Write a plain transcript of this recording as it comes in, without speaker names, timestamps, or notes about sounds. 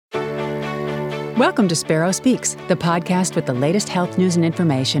Welcome to Sparrow Speaks, the podcast with the latest health news and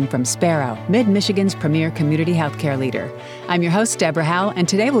information from Sparrow, Mid-Michigan's premier community healthcare leader. I'm your host, Deborah Howell, and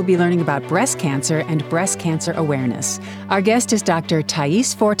today we'll be learning about breast cancer and breast cancer awareness. Our guest is Dr.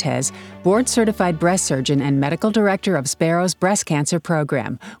 Thais Fortes, board-certified breast surgeon and medical director of Sparrow's breast cancer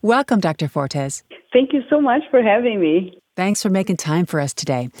program. Welcome, Dr. Fortes. Thank you so much for having me. Thanks for making time for us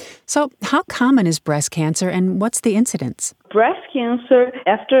today. So, how common is breast cancer and what's the incidence? Breast cancer,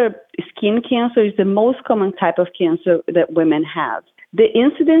 after skin cancer, is the most common type of cancer that women have. The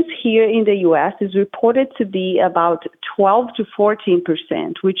incidence here in the U.S. is reported to be about 12 to 14%,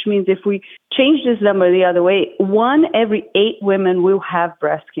 which means if we change this number the other way, 1 every 8 women will have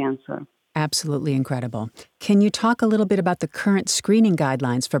breast cancer. Absolutely incredible. Can you talk a little bit about the current screening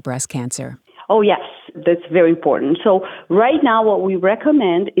guidelines for breast cancer? Oh, yes, that's very important. So right now what we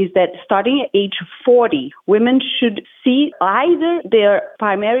recommend is that starting at age 40, women should see either their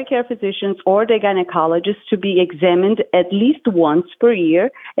primary care physicians or their gynecologist to be examined at least once per year,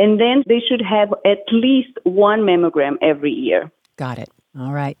 and then they should have at least 1 mammogram every year. Got it.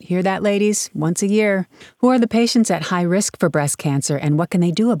 All right. Hear that, ladies? Once a year. Who are the patients at high risk for breast cancer, and what can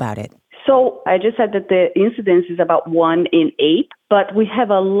they do about it? So I just said that the incidence is about 1 in 8, but we have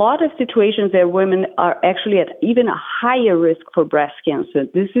a lot of situations where women are actually at even a higher risk for breast cancer.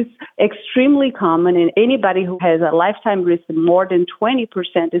 This is extremely common, and anybody who has a lifetime risk of more than 20%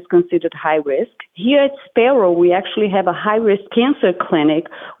 is considered high risk. Here at Sparrow, we actually have a high-risk cancer clinic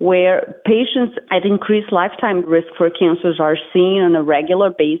where patients at increased lifetime risk for cancers are seen on a regular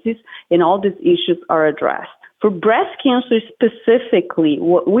basis, and all these issues are addressed. For breast cancer specifically,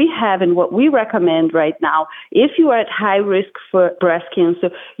 what we have and what we recommend right now, if you are at high risk for breast cancer,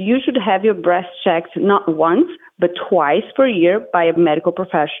 you should have your breast checked not once, but twice per year by a medical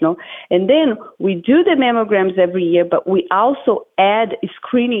professional. And then we do the mammograms every year, but we also add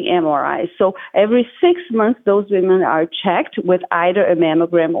screening MRIs. So every 6 months, those women are checked with either a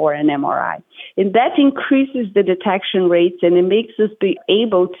mammogram or an MRI. And that increases the detection rates, and it makes us be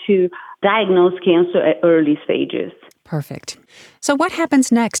able to diagnose cancer at early stages. Perfect. So what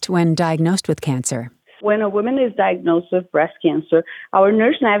happens next when diagnosed with cancer? When a woman is diagnosed with breast cancer, our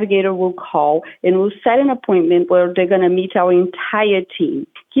nurse navigator will call and will set an appointment where they're going to meet our entire team.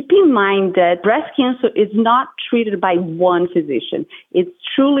 Keep in mind that breast cancer is not treated by one physician. It's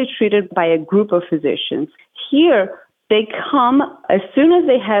truly treated by a group of physicians. Here, they come as soon as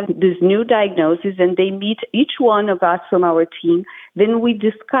they have this new diagnosis, and they meet each one of us from our team. Then we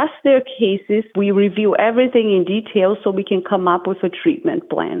discuss their cases. We review everything in detail so we can come up with a treatment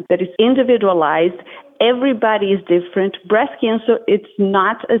plan that is individualized. Everybody is different. Breast cancer, it's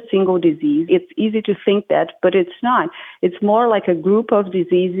not a single disease. It's easy to think that, but it's not. It's more like a group of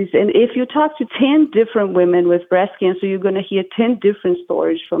diseases. And if you talk to 10 different women with breast cancer, you're going to hear 10 different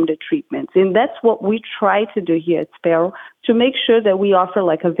stories from the treatments. And that's what we try to do here at Sparrow, to make sure that we offer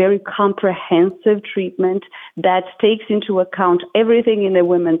like a very comprehensive treatment that takes into account everything in the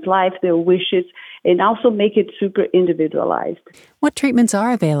women's life, their wishes, and also make it super individualized. What treatments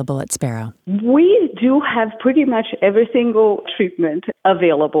are available at Sparrow? We do have pretty much every single treatment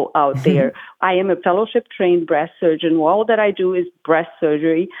available out there. I am a fellowship-trained breast surgeon. All that I do is breast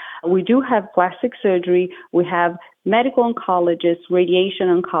surgery. We do have plastic surgery. We have medical oncologists,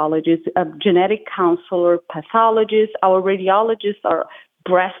 radiation oncologists, a genetic counselor, pathologists. Our radiologists are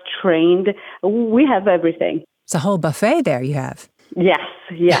breast-trained. We have everything. It's a whole buffet there you have.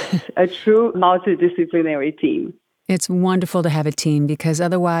 Yes, a true multidisciplinary team. It's wonderful to have a team because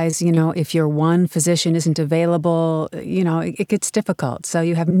otherwise, if your one physician isn't available, it gets difficult. So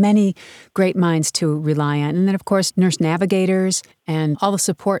you have many great minds to rely on. And then, of course, nurse navigators and all the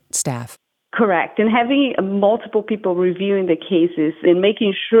support staff. Correct. And having multiple people reviewing the cases and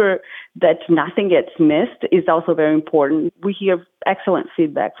making sure that nothing gets missed is also very important. We hear excellent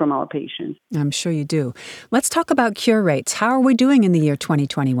feedback from our patients. I'm sure you do. Let's talk about cure rates. How are we doing in the year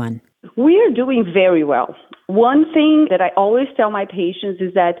 2021? We are doing very well. One thing that I always tell my patients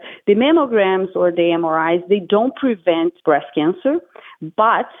is that the mammograms or the MRIs, they don't prevent breast cancer,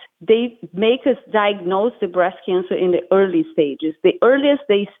 but they make us diagnose the breast cancer in the early stages. The earliest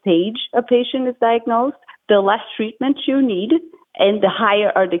stage a patient is diagnosed, the less treatment you need, and the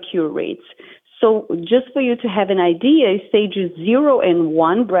higher are the cure rates. So just for you to have an idea, stages 0 and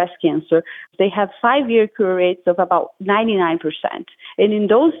 1 breast cancer, they have 5-year cure rates of about 99%. And in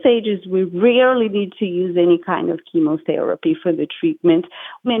those stages, we rarely need to use any kind of chemotherapy for the treatment.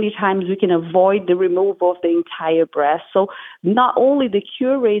 Many times we can avoid the removal of the entire breast. So not only the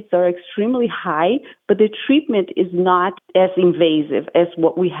cure rates are extremely high, but the treatment is not as invasive as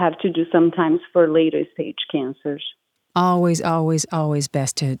what we have to do sometimes for later stage cancers. Always, always, always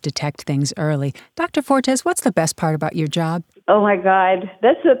best to detect things early. Dr. Fortes, what's the best part about your job? Oh my God,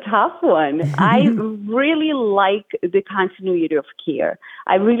 that's a tough one. I really like the continuity of care.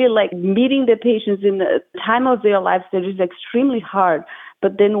 I really like meeting the patients in the time of their lives that is extremely hard,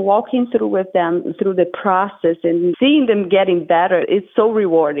 but then walking through with them through the process and seeing them getting better is so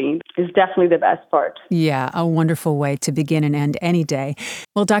rewarding. It's definitely the best part. Yeah, a wonderful way to begin and end any day.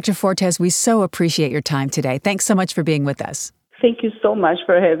 Well, Dr. Fortes, we so appreciate your time today. Thanks so much for being with us. Thank you so much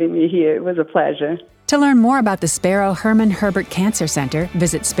for having me here. It was a pleasure. To learn more about the Sparrow Herman Herbert Cancer Center,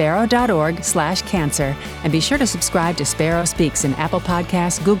 visit sparrow.org/cancer and be sure to subscribe to Sparrow Speaks in Apple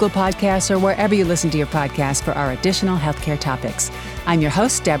Podcasts, Google Podcasts, or wherever you listen to your podcasts for our additional healthcare topics. I'm your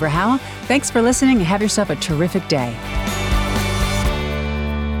host, Deborah Howell. Thanks for listening and have yourself a terrific day.